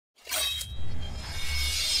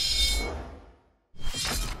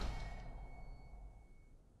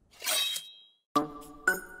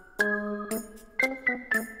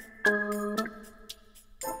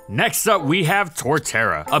Next up, we have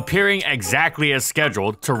Torterra, appearing exactly as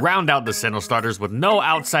scheduled to round out the Sinnoh starters with no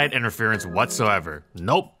outside interference whatsoever.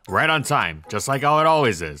 Nope. Right on time, just like how it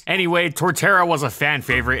always is. Anyway, Torterra was a fan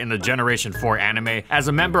favorite in the Generation 4 anime as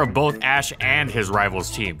a member of both Ash and his rival's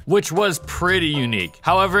team, which was pretty unique.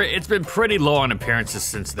 However, it's been pretty low on appearances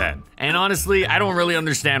since then. And honestly, I don't really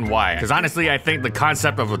understand why, because honestly, I think the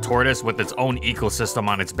concept of a tortoise with its own ecosystem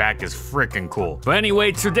on its back is freaking cool. But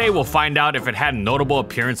anyway, today we'll find out if it had notable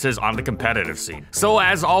appearances on the competitive scene. So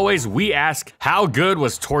as always, we ask, how good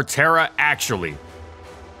was Torterra actually?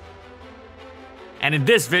 And in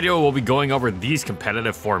this video, we'll be going over these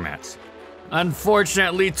competitive formats.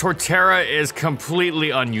 Unfortunately, Torterra is completely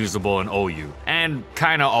unusable in OU, and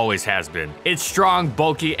kinda always has been. It's strong,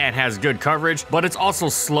 bulky, and has good coverage, but it's also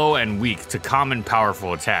slow and weak to common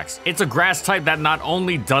powerful attacks. It's a grass type that not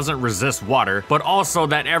only doesn't resist water, but also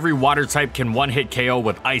that every water type can one-hit KO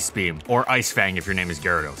with Ice Beam, or Ice Fang if your name is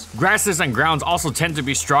Gyarados. Grasses and grounds also tend to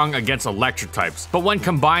be strong against electric types, but when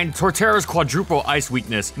combined, Torterra's quadruple ice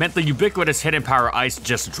weakness meant the ubiquitous hidden power Ice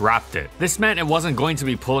just dropped it. This meant it wasn't going to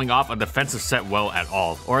be pulling off a defensive set well at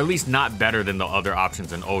all, or at least not better than the other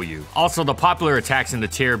options in OU. Also, the popular attacks in the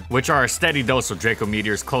tier, which are a steady dose of Draco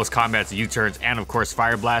Meteors, close combats, U-turns, and of course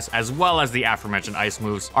Fire Blast, as well as the aforementioned ice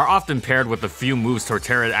moves, are often paired with the few moves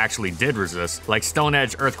Torterra actually did resist, like Stone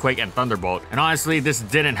Edge, Earthquake, and Thunderbolt, and honestly, this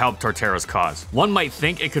didn't help Torterra's cause. One might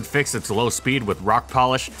think it could fix its low speed with Rock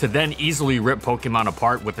Polish to then easily rip Pokemon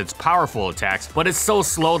apart with its powerful attacks, but it's so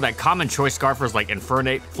slow that common choice scarfers like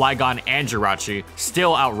Infernape, Flygon, and Jirachi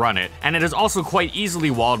still outrun it, and it is also quite easily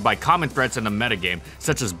walled by common threats in the metagame,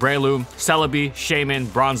 such as Breloom, Celebi, Shaman,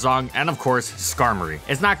 Bronzong, and of course, Skarmory.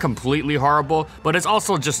 It's not completely horrible, but it's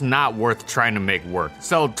also just not worth trying to make work,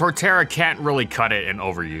 so Torterra can't really cut it in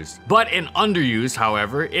overuse. But in underuse,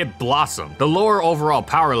 however, it blossomed. The lower overall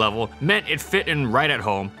power level meant it fit in right at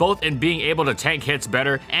home, both in being able to tank hits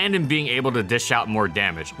better and in being able to dish out more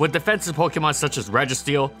damage. With defensive Pokemon such as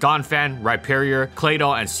Registeel, Donphan, Rhyperior,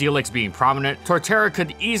 Claydol, and Steelix being prominent, Torterra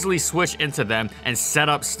could easily switch into them and set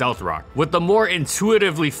up Stealth Rock. With the more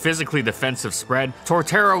intuitively physically defensive spread,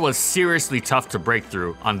 Torterra was seriously tough to break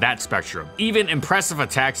through on that spectrum. Even impressive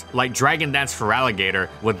attacks like Dragon Dance Feraligatr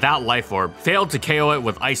without Life Orb failed to KO it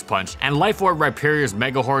with Ice Punch, and Life Orb Rhyperior's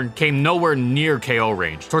Mega Horn came nowhere near KO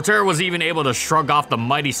range. Torterra was even able to shrug off the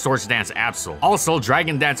mighty Swords Dance Absol. Also,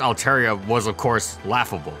 Dragon Dance Altaria was of course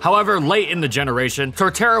laughable. However, late in the generation,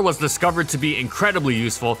 Torterra was discovered to be incredibly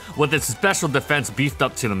useful with its special defense beefed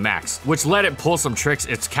up to the max, which let it pull some tricks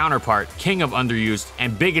its counterpart, King of Underused,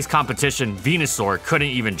 and biggest competition, Venusaur, couldn't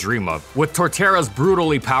even dream of. With Torterra's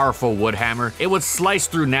brutally powerful Wood Hammer, it would slice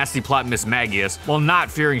through Nasty Plot Mismagius while not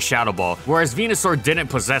fearing Shadow Ball, whereas Venusaur didn't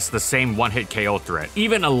possess the same one-hit KO threat.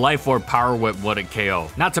 Even a Life Orb Power Whip wouldn't KO.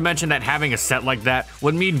 Not to mention that having a set like that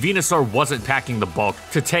would mean Venusaur wasn't packing the bulk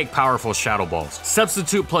to take powerful Shadow Balls.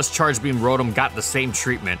 Substitute plus Charge Beam Rotom got the same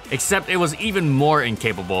treatment, except it was even more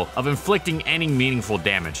incapable of inflicting any meaningful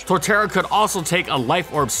damage. Torterra could also take a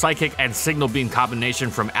Life Orb Psychic and Signal Beam combination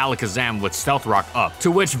from Alakazam with Stealth Rock up,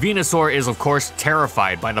 to which Venusaur is of course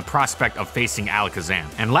terrified by the prospect of facing Alakazam.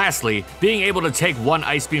 And lastly, being able to take one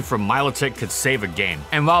Ice Beam from Milotic could save a game.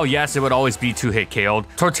 And while yes, it would always be 2-hit KO'd,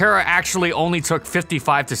 Torterra actually only took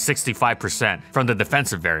 55 to 65% from the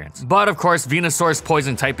defensive variants. But of course, Venusaur's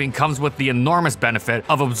poison typing comes with the enormous benefit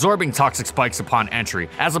of absorbing toxic spikes upon entry,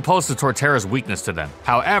 as opposed to Torterra's weakness to them.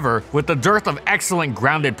 However, with the dearth of excellent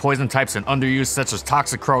grounded poison types in underuse such as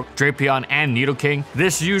Toxicroak, Drapion, and Nidoking,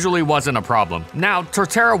 this usually wasn't a problem. Now,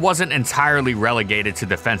 Torterra wasn't entirely relegated to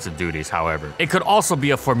defensive duties, however. It could also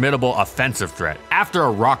be a formidable offensive threat. After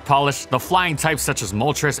a Rock Polish, the flying types such as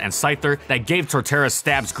Moltres and Scyther that gave Torterra's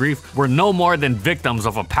stabs grief were no more than victims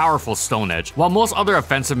of a powerful Stone Edge. While most other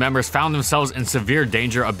offensive members found themselves in severe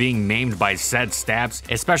danger of being maimed by said stabs,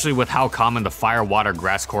 especially with how common the Fire, Water,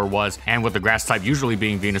 Grass core was, and with the grass type usually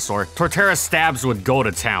being Venusaur, Torterra's stabs would go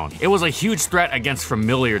to town. It was a huge threat against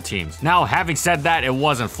familiar teams. Now, having said that, it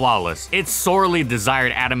wasn't flawless. It sorely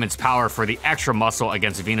desired Adaman's power for the extra muscle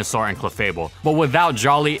against Venusaur and Clefable, but without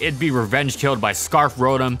Jolly, it'd be revenge killed by Scarf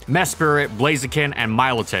Rotom, Mesprit, Blaziken, and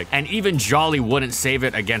Milotic, and even Jolly wouldn't save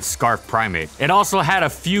it against Scarf Primate. It also had a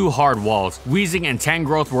few hard walls. Weezing and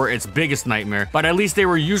Tangrowth were its biggest nightmare, but at least they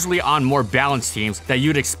were usually on more balanced teams that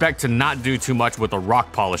you'd expect to not do too much with a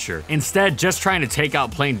Rock Polisher. Instead, just trying to take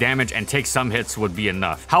out plain damage and take some hits would be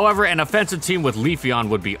enough. However, However, an offensive team with Leafeon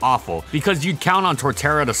would be awful, because you'd count on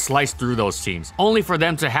Torterra to slice through those teams, only for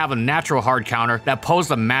them to have a natural hard counter that posed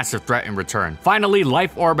a massive threat in return. Finally,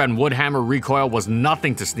 Life Orb and Woodhammer recoil was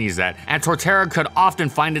nothing to sneeze at, and Torterra could often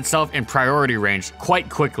find itself in priority range quite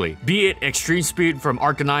quickly, be it Extreme Speed from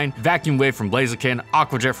Arcanine, Vacuum Wave from Blaziken,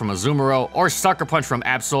 Aqua Jet from Azumarill, or Sucker Punch from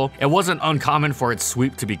Absol. It wasn't uncommon for its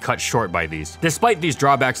sweep to be cut short by these. Despite these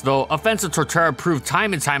drawbacks though, offensive Torterra proved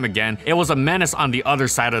time and time again it was a menace on the other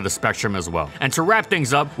side of the spectrum as well. And to wrap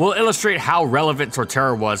things up, we'll illustrate how relevant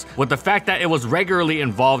Torterra was with the fact that it was regularly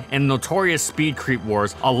involved in notorious speed creep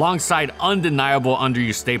wars alongside undeniable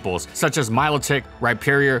underused staples such as Milotic,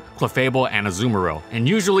 Rhyperior, Clefable, and Azumarill. And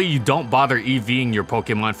usually you don't bother EVing your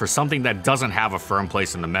Pokemon for something that doesn't have a firm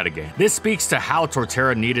place in the metagame. This speaks to how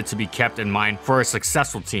Torterra needed to be kept in mind for a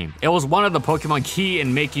successful team. It was one of the Pokemon key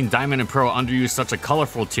in making Diamond and Pearl Underused such a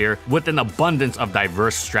colorful tier with an abundance of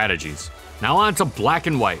diverse strategies. Now on to Black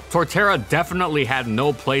and White. Torterra definitely had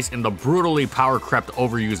no place in the brutally power-crept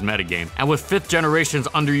overused metagame, and with 5th generation's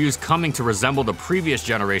underuse coming to resemble the previous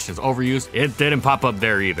generation's overuse, it didn't pop up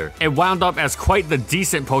there either. It wound up as quite the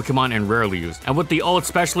decent Pokemon in rarely used, and with the old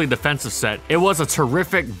specially defensive set, it was a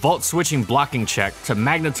terrific volt-switching blocking check to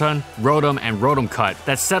Magneton, Rotom, and Rotom Cut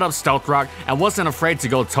that set up Stealth Rock and wasn't afraid to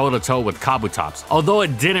go toe-to-toe with Kabutops, although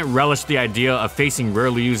it didn't relish the idea of facing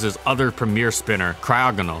rarely use's other premier spinner,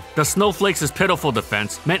 Cryogonal. The Snowflake's pitiful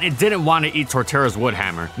defense meant it didn't want to eat Torterra's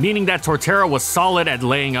Woodhammer, meaning that Torterra was solid at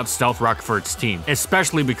laying up Stealth Rock for its team,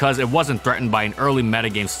 especially because it wasn't threatened by an early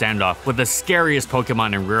metagame standoff with the scariest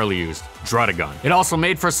Pokemon in rarely used, Druddigon. It also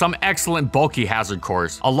made for some excellent bulky hazard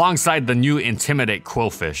cores, alongside the new Intimidate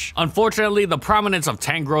Quillfish. Unfortunately, the prominence of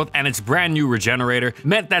Tangrowth and its brand new Regenerator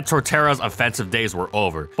meant that Torterra's offensive days were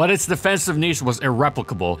over, but its defensive niche was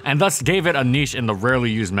irreplicable, and thus gave it a niche in the rarely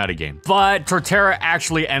used metagame. But Torterra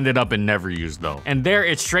actually ended up in never used though, and there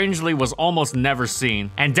it strangely was almost never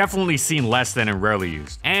seen, and definitely seen less than in rarely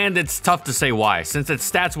used. And it's tough to say why, since its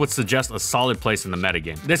stats would suggest a solid place in the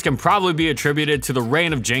metagame. This can probably be attributed to the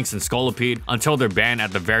reign of Jynx and Scolipede until their ban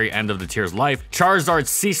at the very end of the tier's life,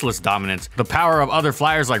 Charizard's ceaseless dominance, the power of other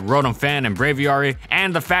flyers like Rotom Fan and Braviary,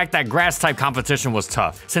 and the fact that grass-type competition was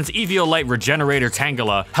tough, since Eviolite Regenerator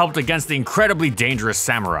Tangela helped against the incredibly dangerous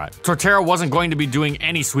Samurott. Torterra wasn't going to be doing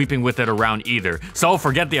any sweeping with it around either, so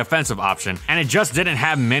forget the offensive option, and it just didn't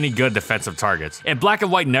have many good defensive targets. If Black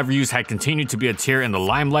and White Never Use had continued to be a tier in the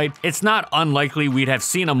limelight, it's not unlikely we'd have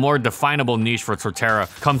seen a more definable niche for Torterra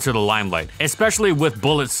come to the limelight, especially with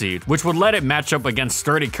Bullet Seed, which would let it match up against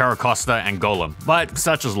sturdy Caracosta and Golem, but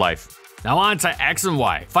such is life. Now on to X and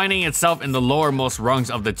Y. Finding itself in the lowermost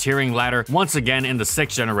rungs of the tiering ladder once again in the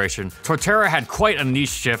 6th generation, Torterra had quite a niche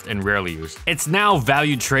shift in rarely used. Its now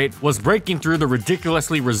valued trait was breaking through the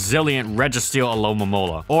ridiculously resilient Registeel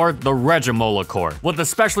Alomomola, or the Regimola core, with a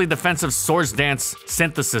specially defensive Swords Dance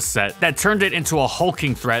synthesis set that turned it into a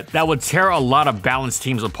hulking threat that would tear a lot of balanced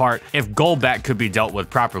teams apart if Golbat could be dealt with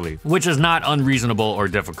properly, which is not unreasonable or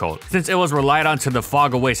difficult, since it was relied on to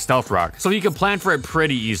fog away Stealth Rock, so you could plan for it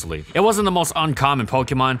pretty easily. It wasn't the most uncommon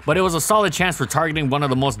Pokemon, but it was a solid chance for targeting one of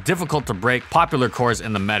the most difficult to break popular cores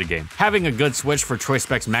in the metagame. Having a good switch for Choice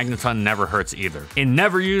Specs Magneton never hurts either. In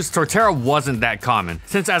Never Used, Torterra wasn't that common,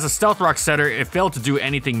 since as a Stealth Rock setter, it failed to do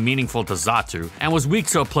anything meaningful to Xatu, and was weak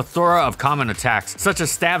to a plethora of common attacks, such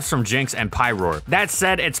as stabs from Jynx and Pyroar. That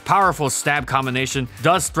said, its powerful stab combination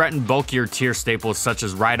does threaten bulkier tier staples such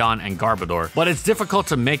as Rhydon and Garbodor, but it's difficult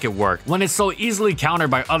to make it work when it's so easily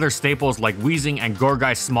countered by other staples like Weezing and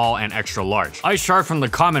Gorgai Small and Extra Large. Ice Shard from the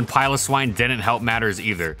common Piloswine didn't help matters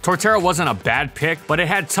either. Torterra wasn't a bad pick, but it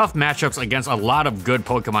had tough matchups against a lot of good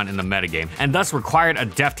Pokemon in the metagame, and thus required a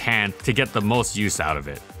deft hand to get the most use out of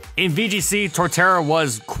it. In VGC, Torterra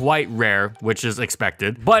was quite rare, which is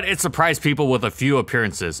expected, but it surprised people with a few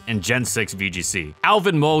appearances in Gen 6 VGC.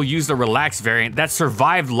 Alvin Moe used a relaxed variant that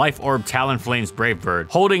survived Life Orb Talonflame's Brave Bird,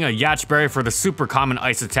 holding a Yachtberry for the super common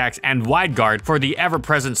ice attacks and Wide Guard for the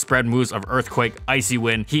ever-present spread moves of Earthquake, Icy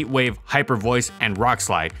Wind, Heat Wave, Hyper Voice, and Rock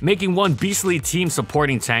Slide, making one beastly team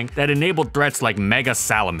supporting tank that enabled threats like Mega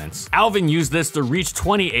Salamence. Alvin used this to reach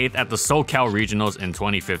 28th at the SoCal Regionals in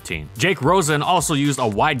 2015. Jake Rosen also used a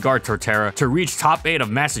Wide Guard Torterra to reach top 8 of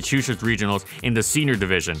Massachusetts Regionals in the senior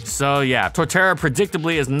division. So yeah, Torterra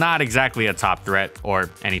predictably is not exactly a top threat or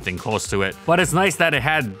anything close to it, but it's nice that it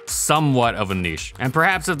had somewhat of a niche. And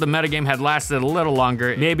perhaps if the metagame had lasted a little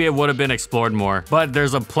longer, maybe it would have been explored more, but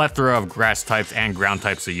there's a plethora of grass types and ground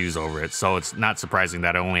types to use over it, so it's not surprising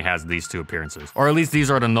that it only has these 2 appearances. Or at least these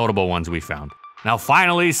are the notable ones we found. Now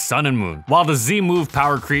finally, Sun and Moon. While the Z move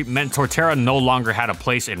power creep meant Torterra no longer had a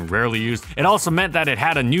place in rarely used, it also meant that it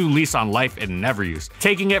had a new lease on life it never used,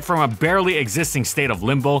 taking it from a barely existing state of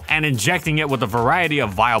limbo and injecting it with a variety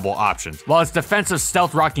of viable options. While its defensive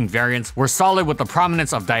stealth rocking variants were solid with the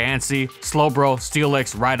prominence of Diancie, Slowbro,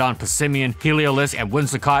 Steelix, Rhydon, Passimian, Heliolisk, and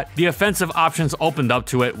Whimsicott, the offensive options opened up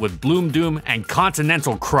to it with Bloom Doom and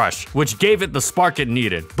Continental Crush, which gave it the spark it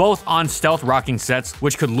needed, both on stealth rocking sets,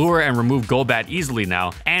 which could lure and remove Golbat easily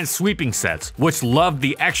now, and sweeping sets, which loved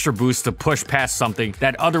the extra boost to push past something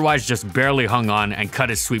that otherwise just barely hung on and cut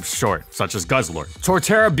his sweeps short, such as Guzzlord.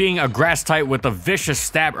 Torterra being a grass type with a vicious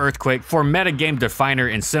stab earthquake for metagame definer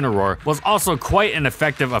Incineroar was also quite an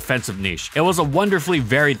effective offensive niche. It was a wonderfully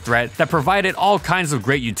varied threat that provided all kinds of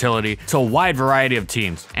great utility to a wide variety of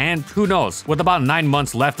teams, and who knows, with about 9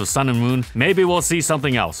 months left of Sun and Moon, maybe we'll see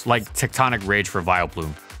something else, like Tectonic Rage for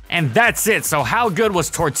Vileplume. And that's it. So how good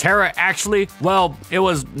was Torterra actually? Well, it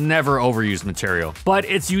was never overused material, but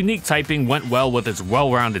its unique typing went well with its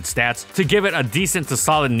well-rounded stats to give it a decent to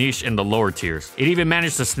solid niche in the lower tiers. It even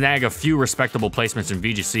managed to snag a few respectable placements in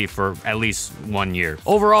VGC for at least 1 year.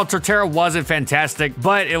 Overall, Torterra wasn't fantastic,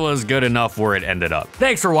 but it was good enough where it ended up.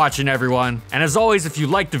 Thanks for watching, everyone. And as always, if you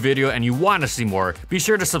liked the video and you want to see more, be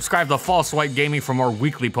sure to subscribe to False White Gaming for more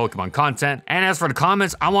weekly Pokemon content. And as for the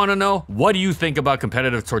comments, I want to know, what do you think about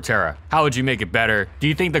competitive Torterra? How would you make it better? Do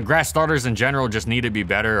you think the grass starters in general just need to be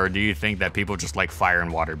better, or do you think that people just like fire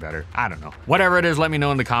and water better? I don't know. Whatever it is, let me know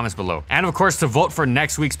in the comments below. And of course, to vote for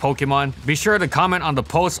next week's Pokemon, be sure to comment on the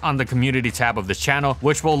post on the community tab of this channel,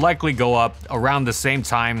 which will likely go up around the same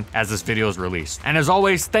time as this video is released. And as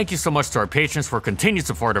always, thank you so much to our patrons for continued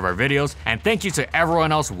support of our videos, and thank you to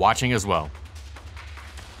everyone else watching as well.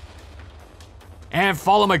 And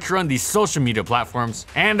follow my crew on these social media platforms.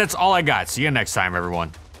 And that's all I got. See you next time,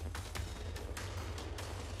 everyone.